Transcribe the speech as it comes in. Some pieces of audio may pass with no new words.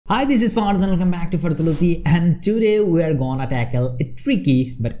Hi, this is Farz and welcome back to Farzzology, and today we are gonna tackle a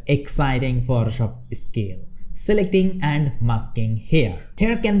tricky but exciting Photoshop skill: selecting and masking hair.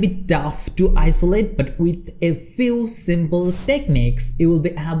 Hair can be tough to isolate, but with a few simple techniques, you will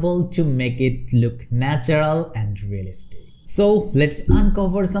be able to make it look natural and realistic. So let's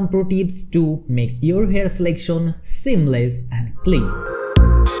uncover some pro tips to make your hair selection seamless and clean.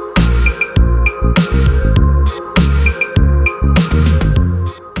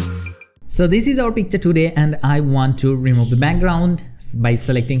 So this is our picture today, and I want to remove the background by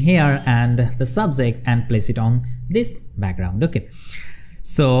selecting hair and the subject and place it on this background. Okay,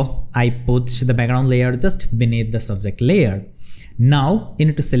 so I put the background layer just beneath the subject layer. Now you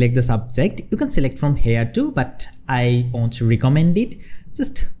need to select the subject. You can select from hair too, but I won't recommend it.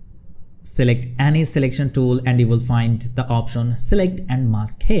 Just select any selection tool and you will find the option select and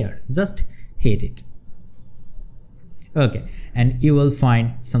mask hair. Just hit it. Okay, and you will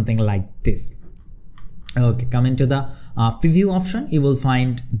find something like this. Okay, come into the preview option. You will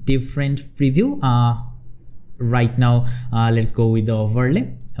find different preview. Right now let's go with the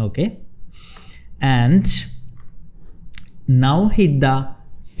overlay. Okay, and now hit the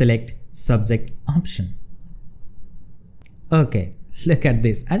select subject option. Okay, look at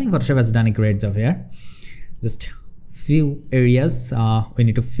this. I think Photoshop has done a great job here. Just few areas we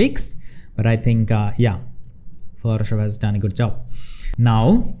need to fix, but I think yeah, Photoshop has done a good job.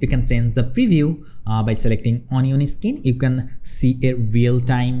 Now you can change the preview by selecting onion skin. You can see a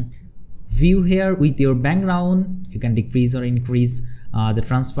real-time view here with your background. You can decrease or increase the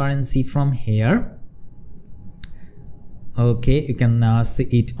transparency from here. Okay, you can see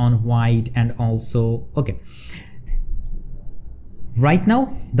it on white and also okay. Right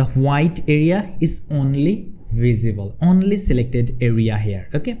now the white area is only visible, only selected area here.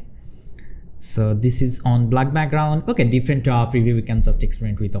 Okay. So this is on black background. Okay, different preview. We can just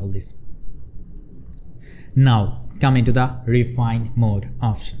experiment with all this. Now come into the refine mode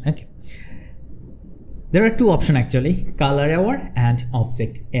option. Okay, there are two options actually: color hour and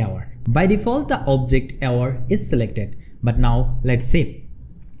object hour. By default the object hour is selected, but now let's see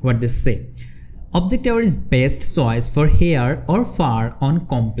what this say. Object hour is best choice for hair or fur on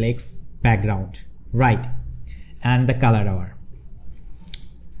complex background, right? And the color hour,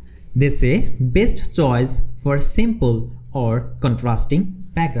 they say best choice for simple or contrasting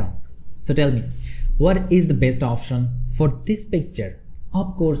background. So tell me, what is the best option for this picture?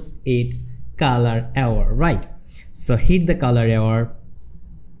 Of course it's color hour, right? So hit the color hour.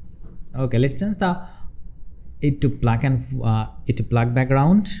 Okay, let's change it to black and black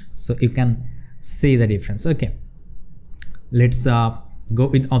background so you can see the difference. Okay, let's go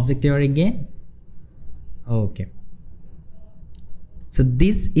with object hour again. Okay, so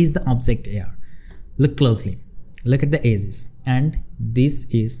this is the object hour. Look closely, look at the edges, and this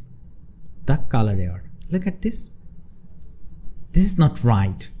is the color hour. Look at this. This is not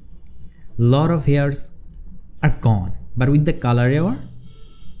right. Lot of hairs are gone, but with the color hour,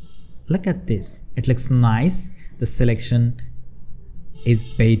 look at this. It looks nice. The selection is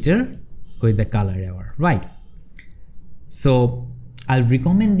better with the color hour, right? So I'll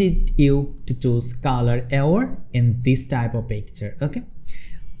recommend you to choose color hour in this type of picture. Okay,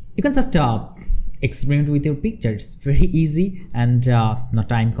 you can just experiment with your picture. It's very easy and not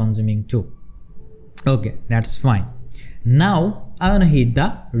time consuming too. Okay, that's fine. Now I want to hit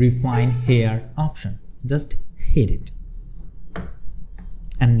the refine hair option. Just hit it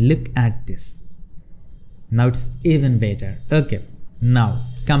and look at this. Now it's even better. Okay, now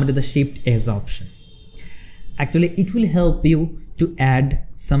come to the shift edge option. Actually it will help you to add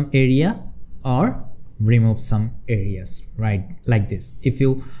some area or remove some areas, right? Like this. If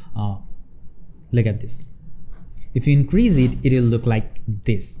you look at this, if you increase it, it will look like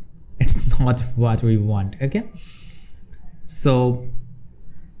this. It's not what we want. Okay, so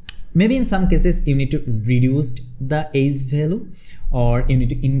maybe in some cases you need to reduce the edge value or you need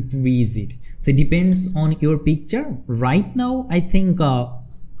to increase it. So it depends on your picture. Right now I think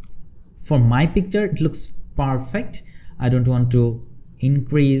for my picture it looks perfect. I don't want to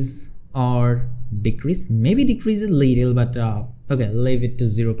increase or decrease. Maybe decrease a little, but okay, leave it to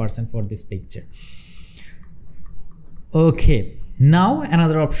 0% for this picture. Okay, now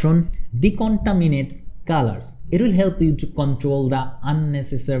another option, decontaminate colors. It will help you to control the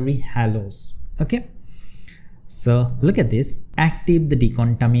unnecessary halos. Okay, so look at this. Active the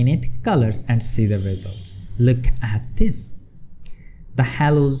decontaminate colors and see the result. Look at this. The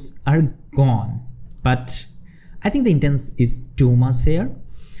halos are gone, but I think the intense is too much here,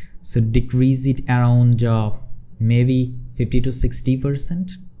 so decrease it around maybe 50 to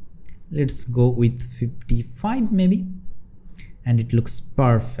 60%. Let's go with 55 maybe. and it looks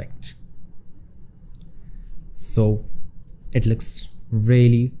perfect. So it looks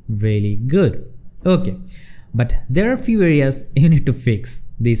really good. Okay, but there are a few areas you need to fix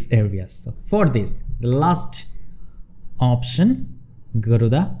these areas. So for this, the last option, go to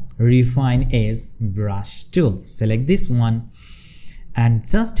the refine edge brush tool, select this one and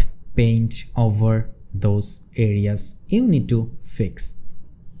just paint over those areas you need to fix.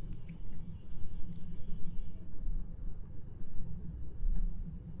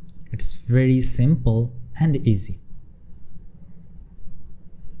 It's very simple and easy.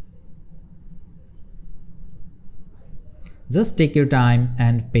 Just take your time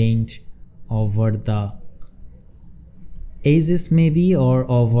and paint over the edges maybe, or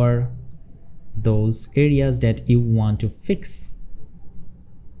over those areas that you want to fix.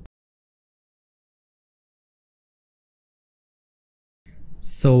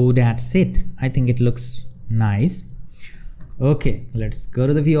 So that's it. I think it looks nice. Okay, let's go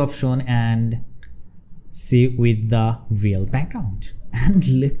to the view option and see with the real background and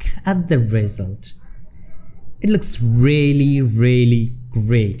look at the result. It looks really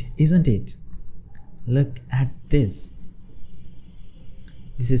great, isn't it? Look at this.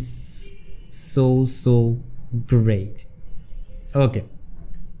 This is so great. Okay,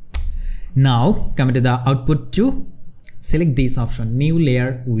 now coming to the output to select this option, new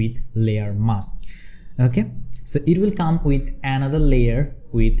layer with layer mask. Okay, so it will come with another layer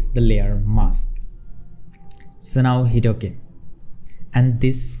with the layer mask. So now hit OK, and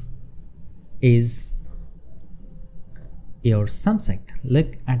this is your subject.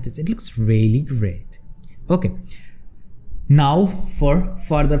 Look at this, it looks really great. Okay, now for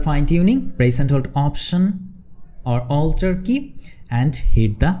further fine-tuning, press and hold Option or Alt key and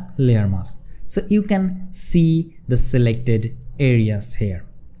hit the layer mask, so you can see the selected areas here.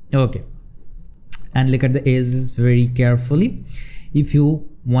 Okay, and look at the edges very carefully. If you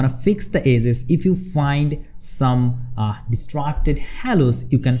want to fix the edges, if you find some distracted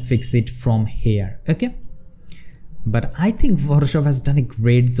halos, you can fix it from here. Okay, but I think Photoshop has done a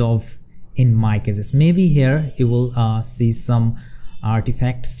great job in my cases. Maybe here you will see some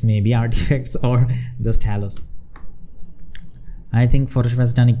artifacts, maybe artifacts or just halos. I think Photoshop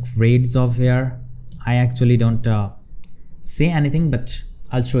has done a great job here. I actually don't say anything, but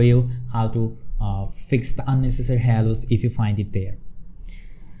I'll show you how to fix the unnecessary halos if you find it there.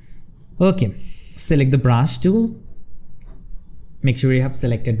 Okay, select the brush tool. Make sure you have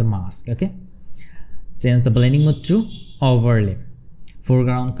selected the mask. Okay, change the blending mode to overlay,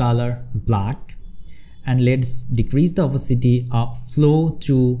 foreground color black, and let's decrease the opacity of flow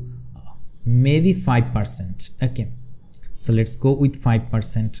to maybe 5%. Okay, so let's go with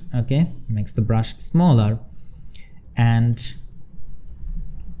 5%. Okay, makes the brush smaller, and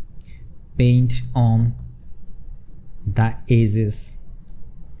paint on the edges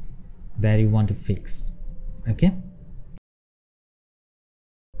that you want to fix. Okay,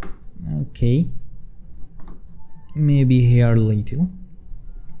 maybe here a little.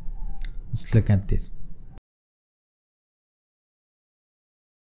 Let's look at this.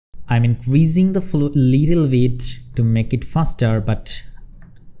 I'm increasing the flow a little bit to make it faster, but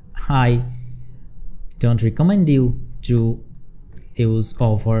I don't recommend you to use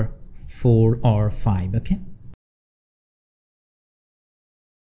over 4 or 5. Okay,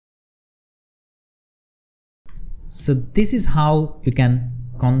 so this is how you can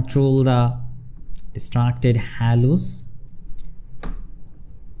control the distracted halos.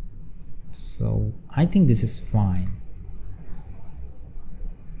 So I think this is fine.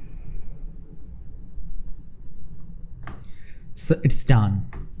 So it's done,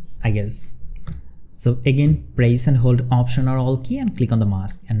 I guess. So again, press and hold Option or Alt key and click on the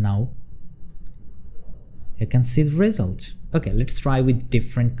mask, and now you can see the result. Okay, let's try with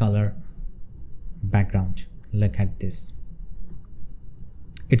different color background. Look at this.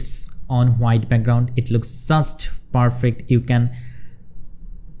 It's on white background. It looks just perfect. You can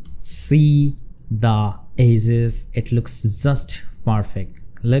see the edges. It looks just perfect.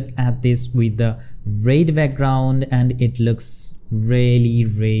 Look at this with the red background, and it looks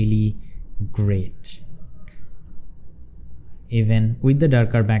really great. Even with the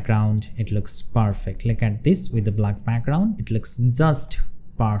darker background, it looks perfect. Look at this with the black background. It looks just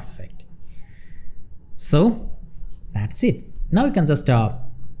perfect. So that's it. Now you can just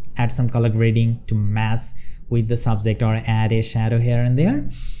add some color grading to match with the subject, or add a shadow here and there.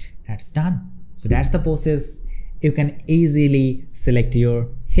 That's done. So that's the process. You can easily select your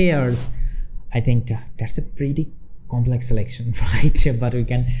hairs. I think that's a pretty complex selection, right? But we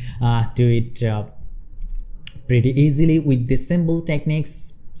can do it pretty easily with the simple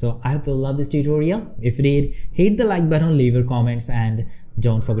techniques. So I hope you love this tutorial. If you did, hit the like button, leave your comments, and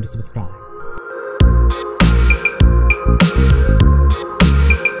don't forget to subscribe.